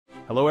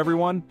Hello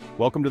everyone,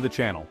 welcome to the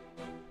channel.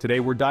 Today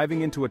we're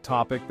diving into a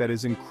topic that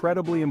is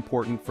incredibly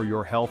important for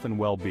your health and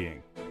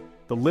well-being.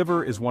 The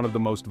liver is one of the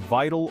most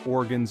vital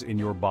organs in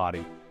your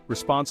body,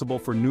 responsible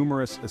for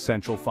numerous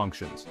essential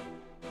functions.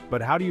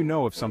 But how do you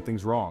know if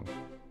something's wrong?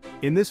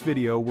 In this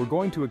video, we're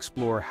going to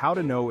explore how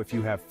to know if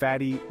you have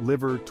fatty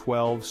liver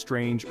 12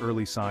 strange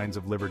early signs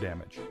of liver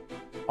damage.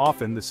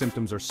 Often, the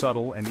symptoms are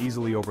subtle and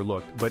easily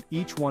overlooked, but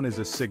each one is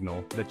a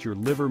signal that your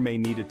liver may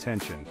need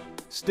attention.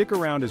 Stick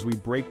around as we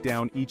break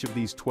down each of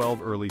these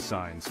 12 early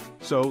signs.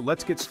 So,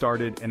 let's get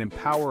started and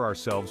empower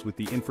ourselves with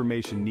the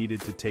information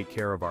needed to take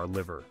care of our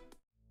liver.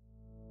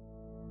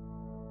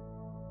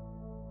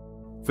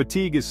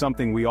 Fatigue is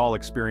something we all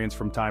experience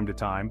from time to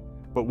time,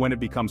 but when it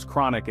becomes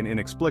chronic and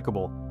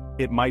inexplicable,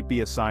 it might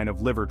be a sign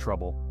of liver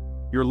trouble.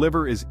 Your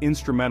liver is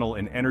instrumental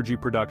in energy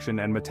production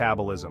and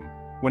metabolism.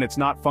 When it's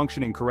not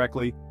functioning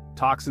correctly,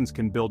 toxins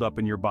can build up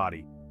in your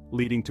body,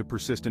 leading to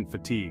persistent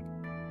fatigue.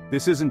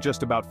 This isn't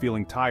just about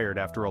feeling tired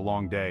after a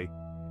long day.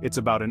 It's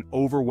about an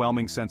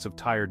overwhelming sense of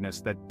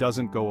tiredness that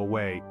doesn't go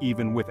away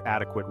even with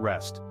adequate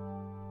rest.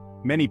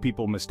 Many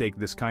people mistake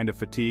this kind of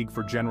fatigue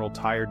for general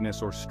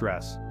tiredness or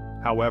stress.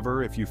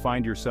 However, if you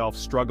find yourself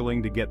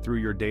struggling to get through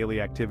your daily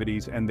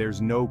activities and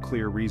there's no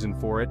clear reason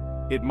for it,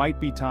 it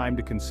might be time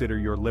to consider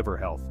your liver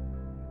health.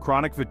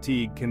 Chronic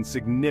fatigue can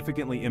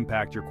significantly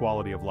impact your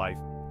quality of life,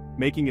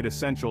 making it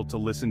essential to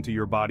listen to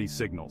your body's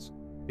signals.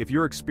 If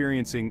you're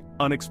experiencing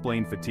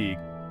unexplained fatigue,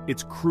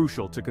 it's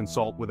crucial to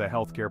consult with a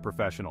healthcare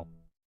professional.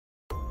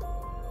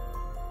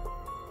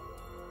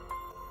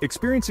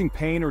 Experiencing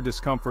pain or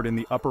discomfort in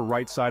the upper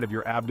right side of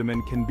your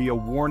abdomen can be a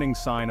warning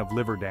sign of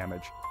liver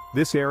damage.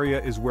 This area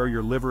is where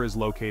your liver is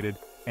located,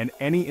 and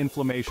any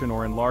inflammation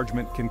or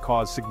enlargement can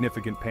cause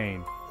significant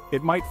pain.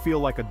 It might feel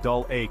like a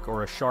dull ache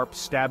or a sharp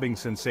stabbing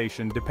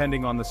sensation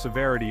depending on the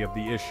severity of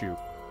the issue.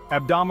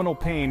 Abdominal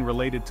pain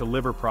related to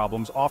liver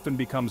problems often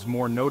becomes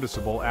more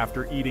noticeable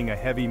after eating a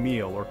heavy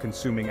meal or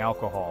consuming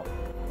alcohol.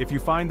 If you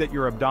find that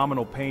your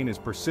abdominal pain is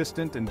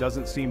persistent and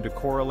doesn't seem to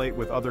correlate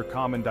with other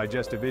common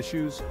digestive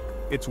issues,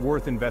 it's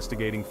worth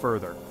investigating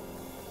further.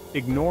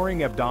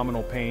 Ignoring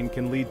abdominal pain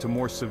can lead to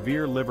more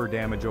severe liver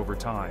damage over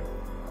time.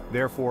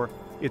 Therefore,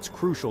 it's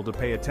crucial to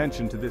pay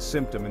attention to this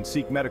symptom and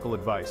seek medical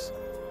advice.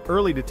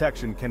 Early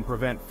detection can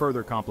prevent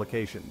further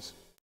complications.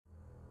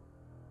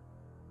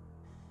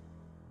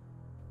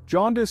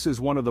 Jaundice is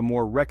one of the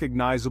more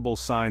recognizable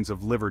signs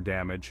of liver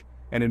damage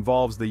and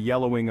involves the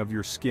yellowing of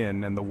your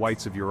skin and the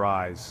whites of your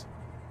eyes.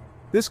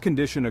 This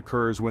condition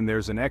occurs when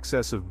there's an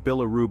excess of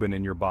bilirubin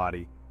in your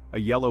body, a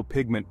yellow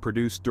pigment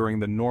produced during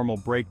the normal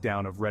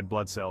breakdown of red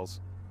blood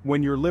cells.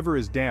 When your liver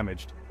is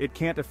damaged, it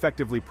can't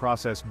effectively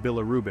process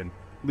bilirubin,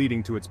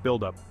 leading to its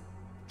buildup.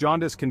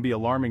 Jaundice can be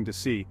alarming to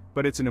see,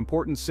 but it's an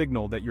important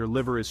signal that your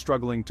liver is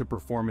struggling to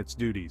perform its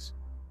duties.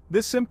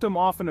 This symptom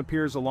often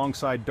appears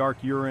alongside dark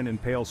urine and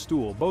pale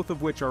stool, both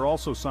of which are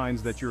also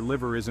signs that your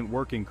liver isn't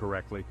working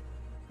correctly.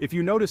 If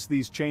you notice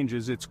these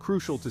changes, it's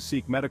crucial to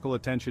seek medical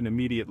attention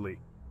immediately.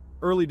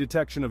 Early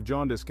detection of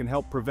jaundice can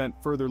help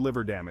prevent further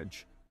liver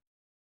damage.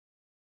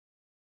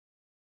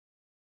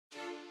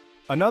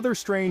 Another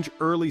strange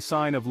early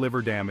sign of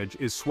liver damage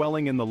is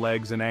swelling in the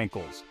legs and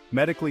ankles,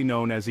 medically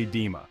known as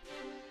edema.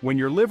 When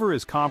your liver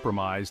is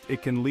compromised,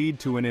 it can lead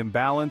to an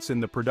imbalance in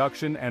the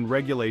production and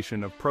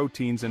regulation of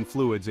proteins and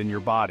fluids in your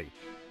body.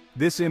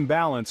 This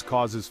imbalance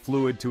causes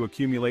fluid to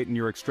accumulate in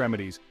your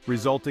extremities,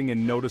 resulting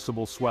in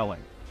noticeable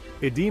swelling.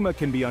 Edema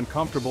can be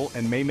uncomfortable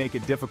and may make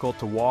it difficult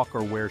to walk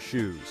or wear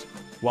shoes.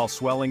 While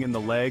swelling in the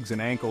legs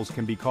and ankles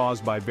can be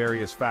caused by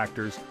various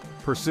factors,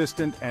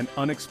 persistent and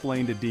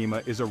unexplained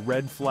edema is a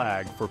red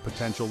flag for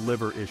potential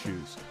liver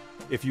issues.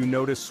 If you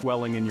notice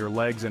swelling in your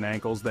legs and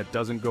ankles that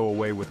doesn't go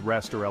away with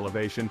rest or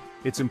elevation,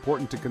 it's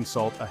important to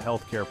consult a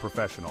healthcare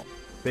professional.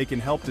 They can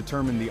help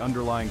determine the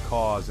underlying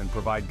cause and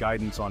provide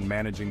guidance on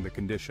managing the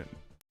condition.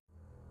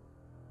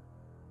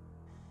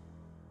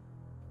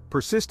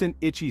 Persistent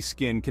itchy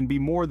skin can be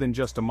more than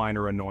just a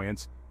minor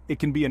annoyance. It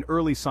can be an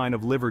early sign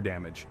of liver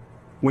damage.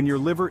 When your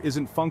liver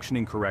isn't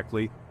functioning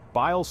correctly,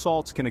 bile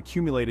salts can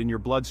accumulate in your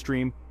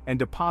bloodstream and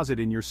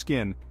deposit in your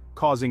skin,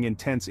 causing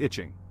intense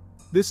itching.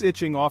 This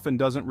itching often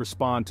doesn't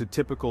respond to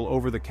typical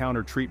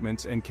over-the-counter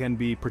treatments and can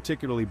be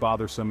particularly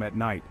bothersome at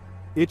night.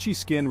 Itchy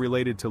skin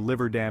related to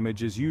liver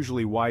damage is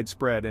usually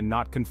widespread and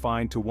not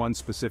confined to one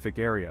specific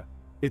area.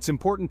 It's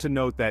important to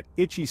note that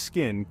itchy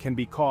skin can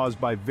be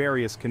caused by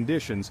various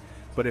conditions,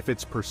 but if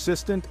it's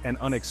persistent and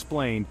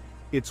unexplained,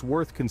 it's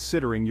worth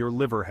considering your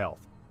liver health.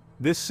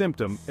 This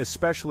symptom,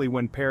 especially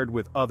when paired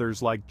with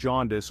others like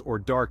jaundice or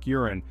dark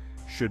urine,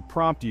 should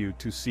prompt you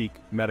to seek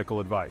medical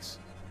advice.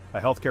 A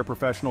healthcare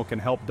professional can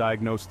help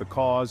diagnose the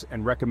cause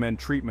and recommend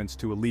treatments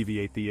to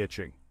alleviate the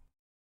itching.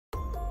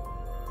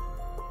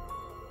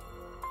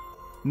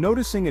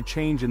 Noticing a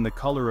change in the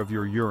color of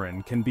your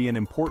urine can be an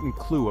important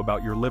clue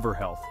about your liver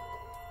health.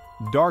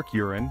 Dark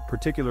urine,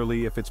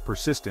 particularly if it's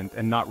persistent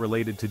and not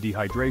related to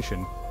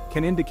dehydration,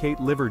 can indicate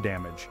liver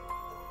damage.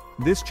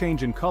 This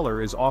change in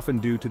color is often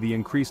due to the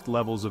increased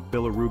levels of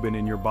bilirubin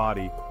in your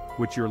body,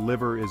 which your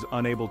liver is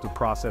unable to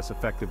process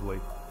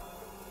effectively.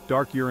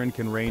 Dark urine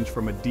can range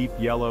from a deep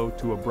yellow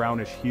to a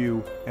brownish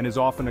hue and is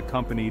often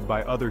accompanied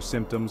by other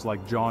symptoms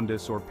like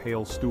jaundice or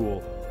pale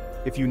stool.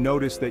 If you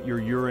notice that your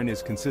urine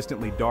is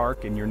consistently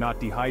dark and you're not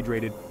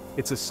dehydrated,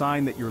 it's a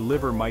sign that your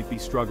liver might be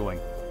struggling.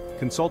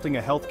 Consulting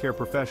a healthcare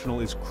professional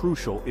is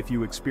crucial if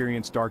you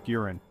experience dark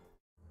urine.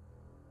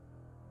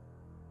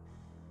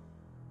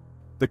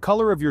 The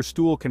color of your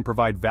stool can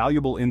provide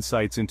valuable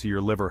insights into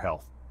your liver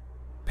health.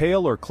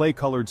 Pale or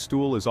clay-colored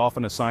stool is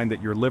often a sign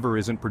that your liver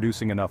isn't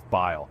producing enough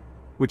bile,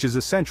 which is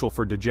essential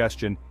for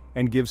digestion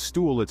and gives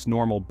stool its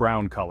normal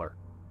brown color.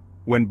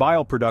 When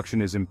bile production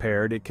is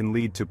impaired, it can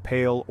lead to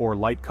pale or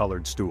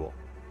light-colored stool.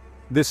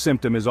 This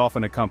symptom is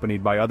often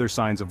accompanied by other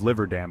signs of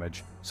liver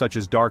damage, such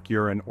as dark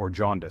urine or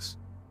jaundice.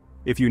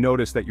 If you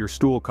notice that your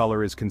stool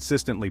color is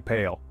consistently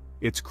pale,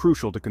 it's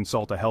crucial to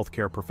consult a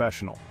healthcare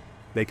professional.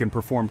 They can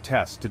perform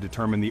tests to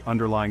determine the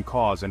underlying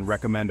cause and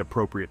recommend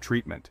appropriate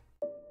treatment.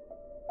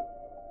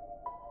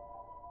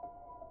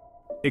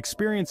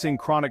 Experiencing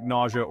chronic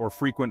nausea or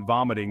frequent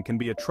vomiting can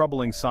be a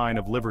troubling sign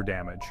of liver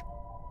damage.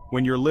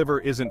 When your liver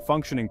isn't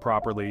functioning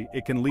properly,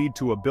 it can lead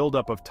to a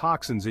buildup of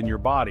toxins in your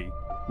body,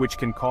 which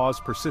can cause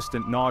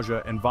persistent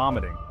nausea and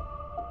vomiting.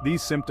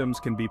 These symptoms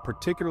can be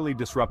particularly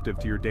disruptive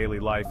to your daily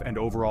life and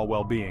overall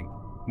well-being.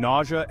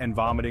 Nausea and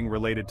vomiting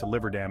related to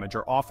liver damage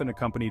are often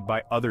accompanied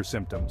by other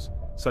symptoms,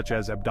 such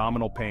as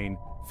abdominal pain,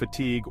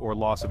 fatigue, or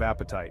loss of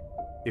appetite.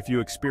 If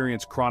you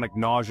experience chronic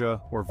nausea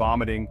or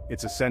vomiting,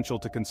 it's essential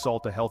to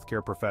consult a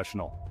healthcare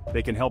professional.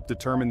 They can help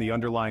determine the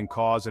underlying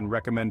cause and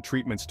recommend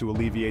treatments to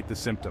alleviate the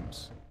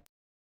symptoms.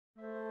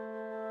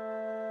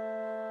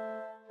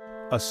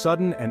 A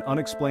sudden and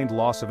unexplained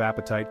loss of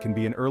appetite can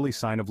be an early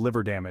sign of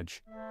liver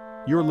damage.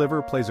 Your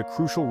liver plays a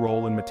crucial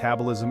role in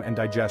metabolism and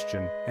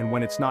digestion, and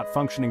when it's not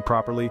functioning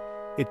properly,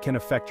 it can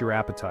affect your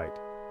appetite.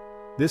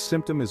 This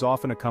symptom is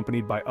often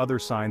accompanied by other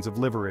signs of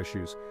liver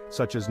issues,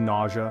 such as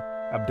nausea,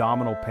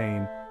 abdominal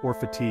pain, or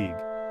fatigue.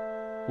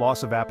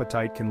 Loss of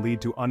appetite can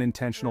lead to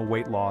unintentional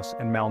weight loss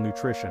and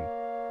malnutrition,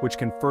 which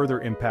can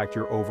further impact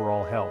your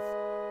overall health.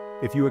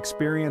 If you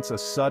experience a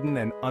sudden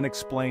and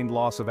unexplained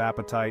loss of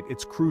appetite,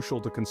 it's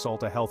crucial to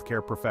consult a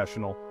healthcare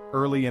professional.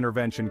 Early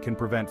intervention can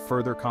prevent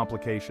further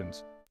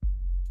complications.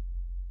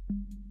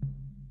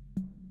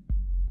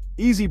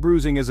 Easy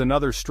bruising is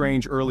another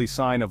strange early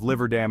sign of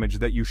liver damage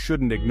that you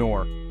shouldn't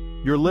ignore.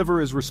 Your liver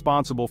is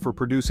responsible for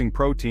producing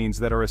proteins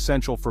that are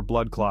essential for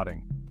blood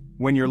clotting.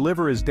 When your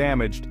liver is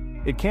damaged,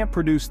 it can't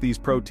produce these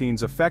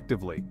proteins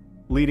effectively,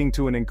 leading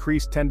to an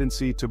increased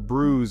tendency to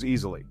bruise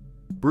easily.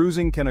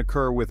 Bruising can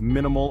occur with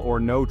minimal or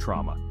no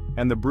trauma,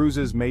 and the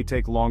bruises may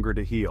take longer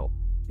to heal.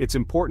 It's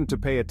important to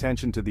pay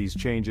attention to these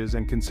changes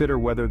and consider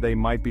whether they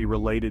might be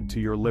related to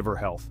your liver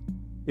health.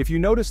 If you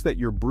notice that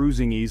you're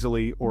bruising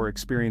easily or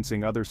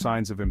experiencing other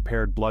signs of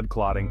impaired blood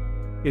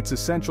clotting, it's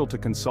essential to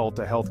consult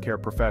a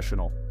healthcare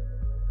professional.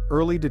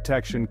 Early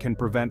detection can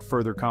prevent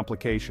further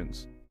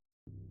complications.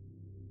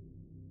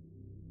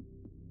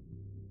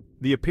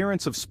 The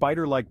appearance of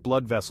spider-like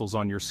blood vessels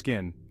on your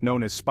skin,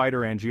 known as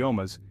spider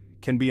angiomas,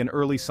 can be an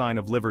early sign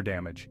of liver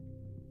damage.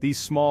 These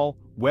small,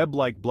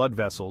 web-like blood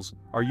vessels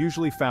are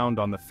usually found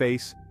on the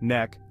face,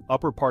 neck,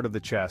 upper part of the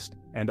chest,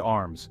 and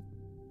arms.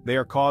 They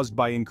are caused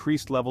by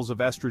increased levels of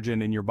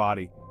estrogen in your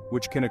body,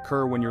 which can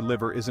occur when your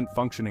liver isn't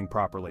functioning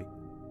properly.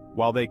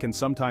 While they can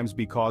sometimes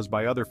be caused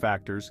by other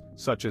factors,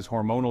 such as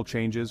hormonal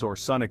changes or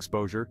sun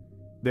exposure,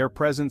 their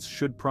presence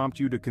should prompt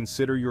you to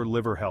consider your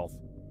liver health.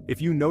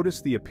 If you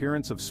notice the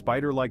appearance of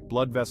spider-like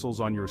blood vessels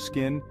on your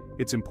skin,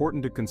 it's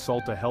important to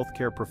consult a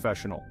healthcare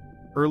professional.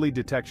 Early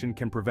detection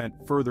can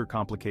prevent further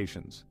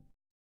complications.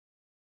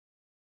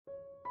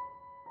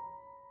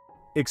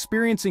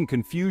 Experiencing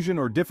confusion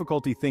or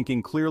difficulty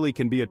thinking clearly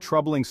can be a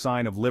troubling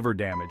sign of liver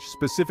damage,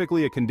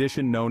 specifically a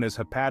condition known as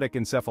hepatic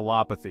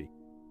encephalopathy.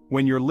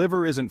 When your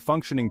liver isn't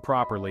functioning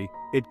properly,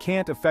 it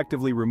can't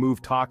effectively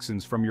remove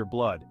toxins from your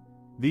blood.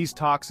 These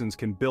toxins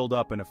can build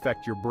up and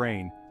affect your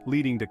brain,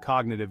 leading to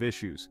cognitive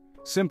issues.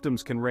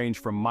 Symptoms can range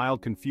from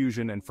mild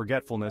confusion and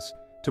forgetfulness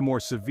to more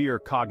severe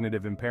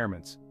cognitive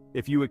impairments.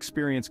 If you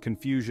experience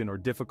confusion or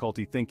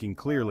difficulty thinking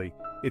clearly,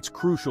 it's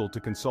crucial to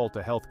consult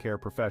a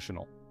healthcare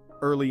professional.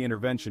 Early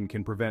intervention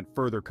can prevent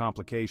further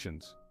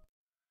complications.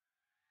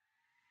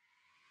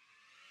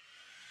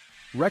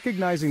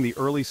 Recognizing the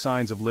early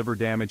signs of liver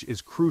damage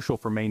is crucial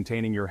for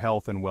maintaining your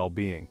health and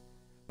well-being.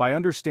 By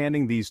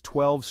understanding these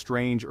 12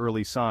 strange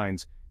early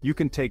signs, you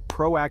can take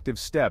proactive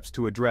steps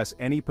to address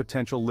any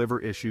potential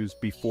liver issues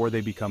before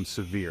they become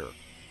severe.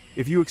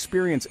 If you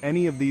experience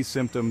any of these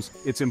symptoms,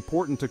 it's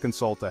important to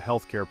consult a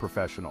healthcare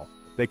professional.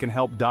 They can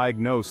help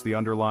diagnose the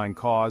underlying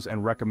cause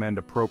and recommend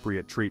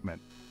appropriate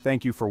treatment.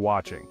 Thank you for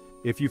watching.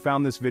 If you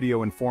found this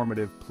video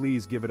informative,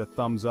 please give it a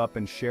thumbs up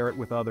and share it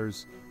with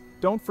others.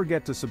 Don't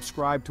forget to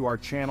subscribe to our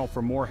channel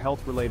for more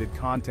health-related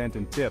content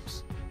and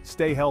tips.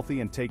 Stay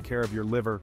healthy and take care of your liver.